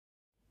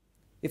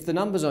If the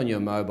numbers on your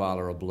mobile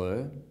are a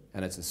blur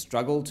and it's a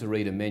struggle to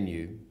read a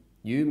menu,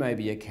 you may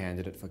be a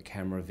candidate for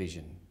Kamra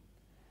Vision.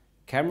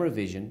 Kamra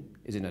Vision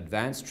is an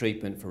advanced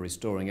treatment for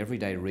restoring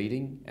everyday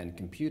reading and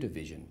computer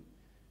vision.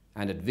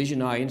 And at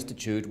Vision Eye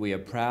Institute, we are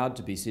proud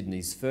to be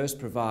Sydney's first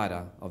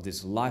provider of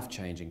this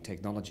life-changing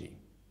technology.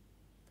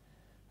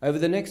 Over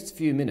the next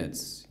few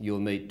minutes, you'll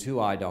meet two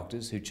eye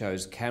doctors who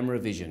chose Kamra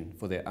Vision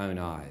for their own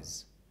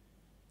eyes.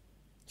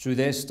 Through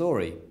their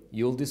story,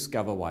 you'll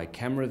discover why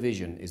Kamra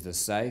Vision is the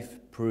safe,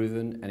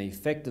 proven and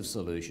effective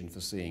solution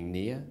for seeing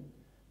near,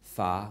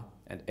 far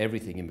and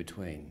everything in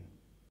between.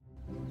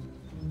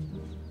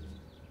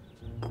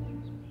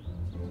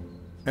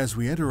 As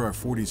we enter our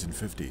 40s and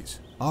 50s,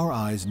 our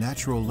eye's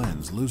natural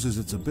lens loses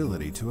its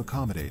ability to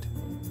accommodate.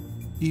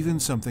 Even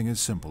something as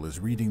simple as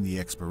reading the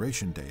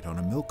expiration date on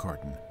a milk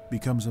carton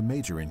becomes a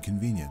major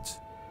inconvenience.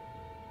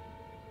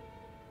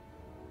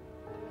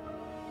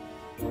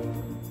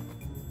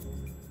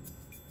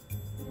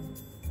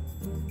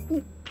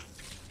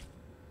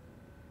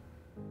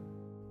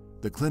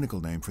 The clinical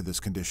name for this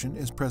condition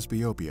is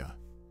presbyopia.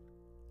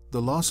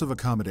 The loss of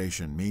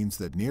accommodation means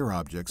that near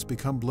objects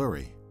become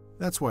blurry.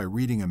 That's why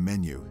reading a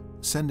menu,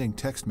 sending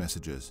text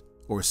messages,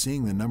 or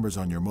seeing the numbers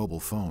on your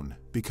mobile phone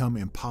become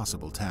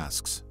impossible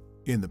tasks.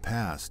 In the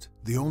past,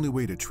 the only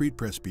way to treat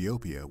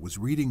presbyopia was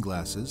reading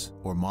glasses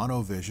or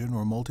monovision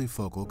or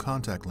multifocal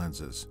contact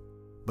lenses.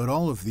 But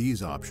all of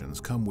these options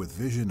come with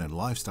vision and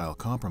lifestyle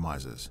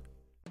compromises.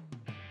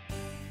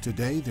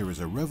 Today, there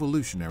is a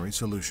revolutionary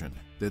solution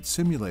that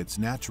simulates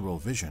natural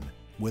vision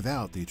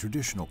without the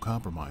traditional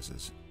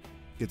compromises.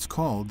 It's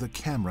called the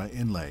Kamra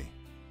inlay.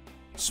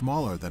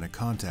 Smaller than a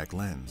contact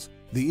lens,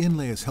 the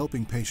inlay is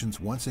helping patients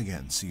once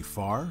again see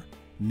far,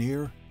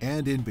 near,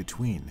 and in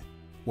between,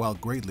 while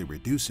greatly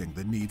reducing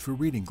the need for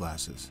reading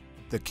glasses.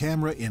 The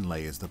Kamra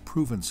inlay is the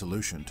proven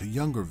solution to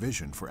younger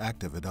vision for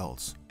active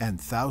adults, and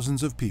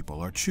thousands of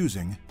people are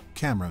choosing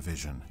Kamra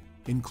Vision,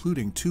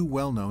 including two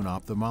well-known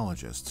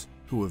ophthalmologists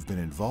who have been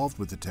involved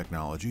with the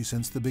technology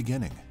since the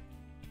beginning.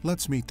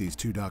 Let's meet these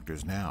two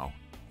doctors now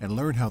and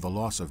learn how the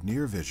loss of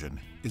near vision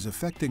is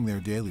affecting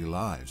their daily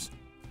lives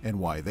and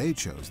why they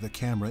chose the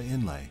Kamra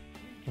inlay.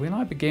 When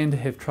I began to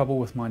have trouble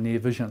with my near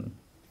vision,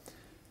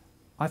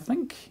 I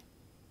think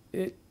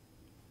it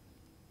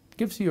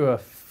gives you a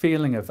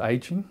feeling of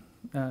aging.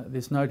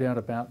 There's no doubt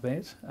about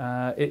that.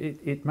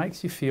 It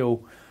makes you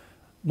feel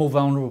more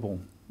vulnerable,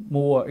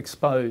 more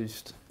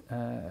exposed,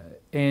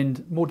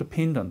 and more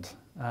dependent.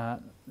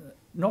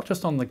 Not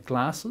just on the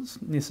glasses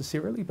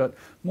necessarily, but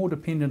more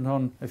dependent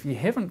on, if you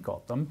haven't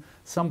got them,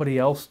 somebody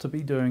else to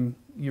be doing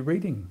your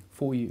reading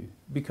for you,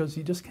 because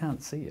you just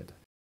can't see it.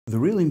 The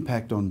real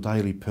impact on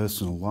daily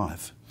personal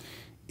life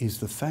is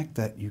the fact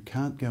that you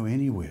can't go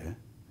anywhere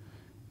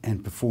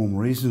and perform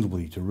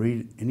reasonably to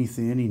read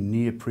anything, any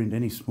near print,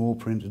 any small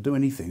print, to do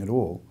anything at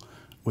all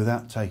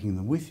without taking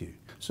them with you.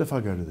 So if I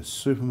go to the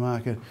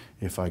supermarket,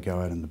 if I go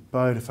out on the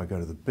boat, if I go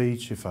to the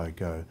beach, if I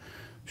go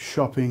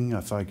shopping,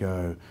 if I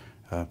go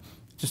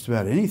just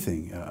about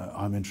anything,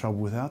 I'm in trouble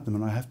without them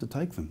and I have to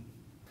take them.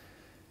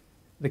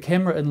 The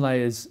Kamra inlay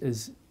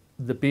is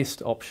the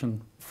best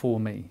option for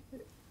me.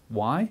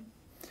 Why?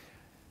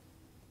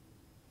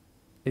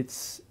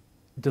 It's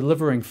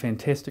delivering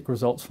fantastic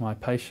results for my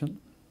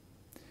patient.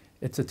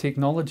 It's a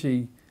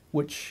technology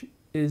which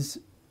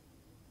is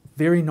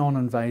very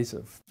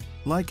non-invasive.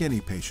 Like any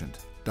patient,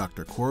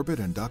 Dr. Corbett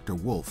and Dr.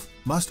 Wolf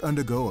must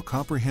undergo a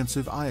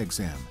comprehensive eye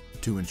exam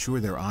to ensure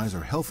their eyes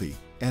are healthy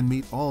and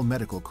meet all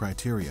medical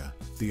criteria.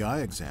 The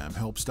eye exam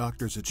helps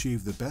doctors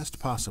achieve the best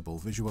possible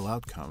visual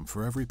outcome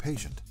for every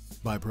patient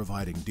by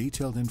providing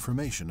detailed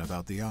information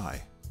about the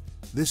eye.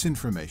 This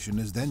information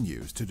is then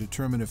used to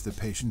determine if the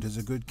patient is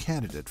a good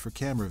candidate for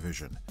Kamra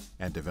Vision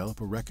and develop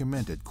a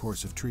recommended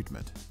course of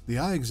treatment. The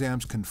eye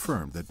exams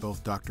confirmed that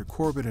both Dr.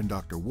 Corbett and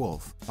Dr.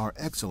 Wolf are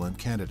excellent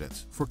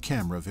candidates for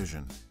Kamra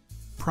Vision.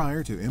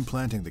 Prior to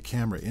implanting the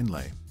Kamra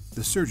inlay,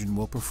 the surgeon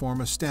will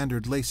perform a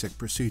standard LASIK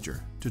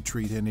procedure to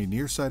treat any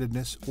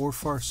nearsightedness or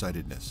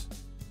farsightedness.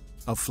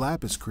 A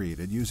flap is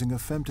created using a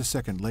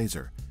femtosecond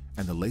laser,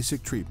 and the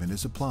LASIK treatment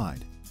is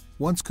applied.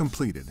 Once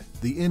completed,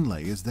 the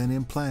inlay is then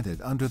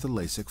implanted under the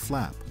LASIK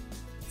flap.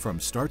 From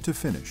start to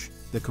finish,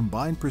 the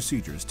combined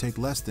procedures take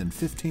less than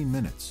 15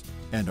 minutes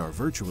and are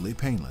virtually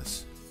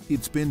painless.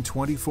 It's been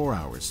 24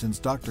 hours since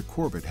Dr.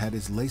 Corbett had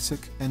his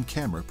LASIK and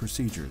Kamra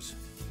procedures.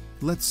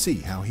 Let's see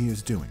how he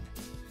is doing.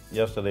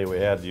 Yesterday we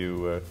had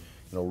you,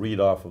 read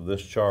off of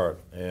this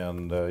chart,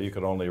 and you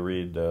could only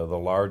read the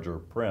larger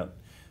print.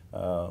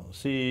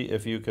 See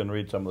if you can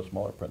read some of the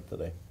smaller print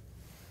today.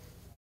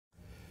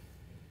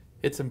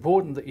 It's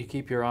important that you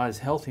keep your eyes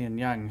healthy and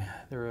young.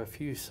 There are a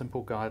few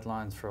simple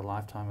guidelines for a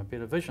lifetime of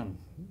better vision.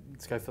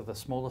 Let's go for the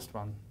smallest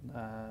one.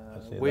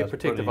 Wear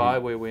protective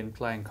eyewear when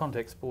playing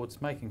contact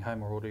sports, making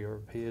home or audio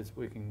repairs,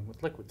 working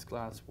with liquids,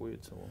 glass,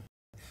 words, or...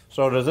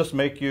 So does this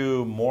make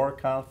you more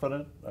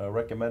confident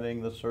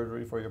recommending this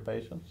surgery for your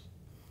patients?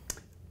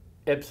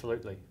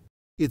 Absolutely.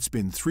 It's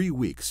been 3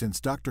 weeks since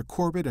Dr.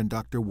 Corbett and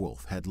Dr.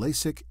 Wolf had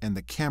LASIK and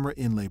the Kamra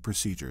inlay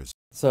procedures.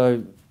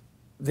 So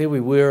there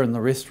we were in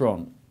the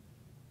restaurant,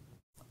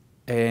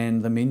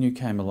 and the menu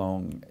came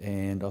along,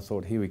 and I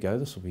thought, here we go,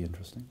 this will be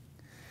interesting.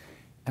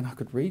 And I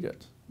could read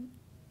it.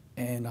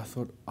 And I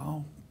thought,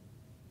 oh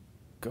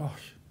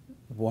gosh,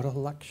 what a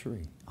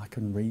luxury. I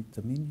can read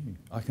the menu.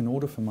 I can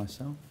order for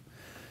myself.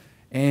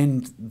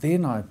 And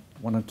then I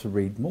wanted to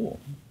read more.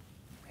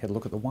 Had a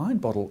look at the wine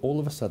bottle. All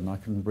of a sudden I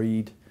can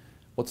read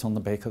what's on the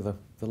back of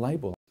the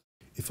label.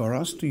 If I were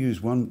asked to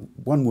use one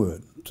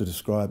word to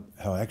describe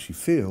how I actually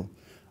feel,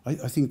 I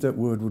think that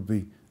word would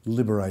be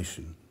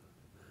liberation.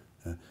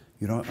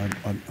 You know,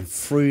 I'm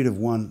freed of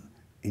one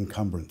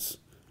encumbrance,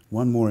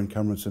 one more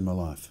encumbrance in my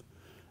life.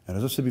 And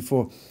as I said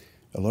before,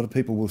 a lot of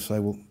people will say,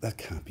 well, that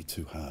can't be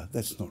too hard.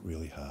 That's not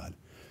really hard.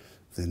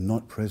 They're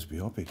not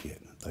presbyopic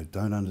yet. They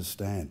don't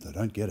understand. They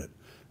don't get it.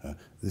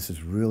 This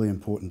is really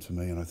important to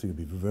me, and I think it'd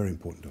be very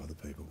important to other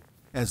people.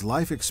 As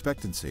life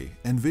expectancy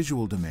and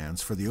visual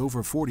demands for the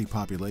over 40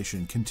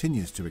 population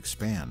continues to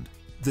expand,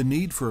 the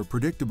need for a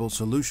predictable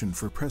solution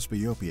for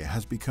presbyopia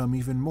has become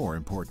even more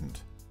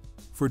important.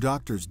 For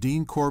doctors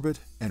Dean Corbett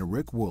and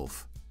Rick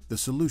Wolf, the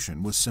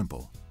solution was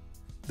simple: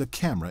 the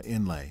Kamra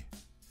inlay.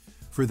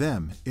 For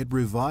them, it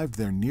revived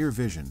their near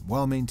vision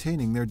while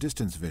maintaining their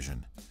distance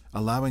vision,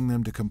 allowing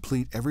them to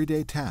complete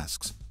everyday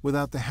tasks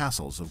without the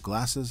hassles of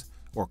glasses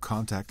or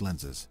contact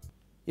lenses.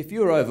 If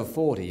you're over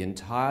 40 and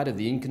tired of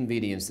the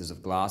inconveniences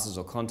of glasses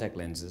or contact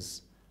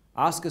lenses,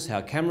 ask us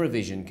how Kamra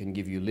Vision can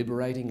give you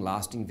liberating,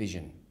 lasting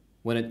vision.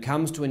 When it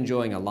comes to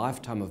enjoying a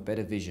lifetime of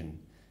better vision,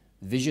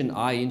 Vision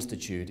Eye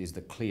Institute is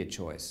the clear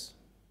choice.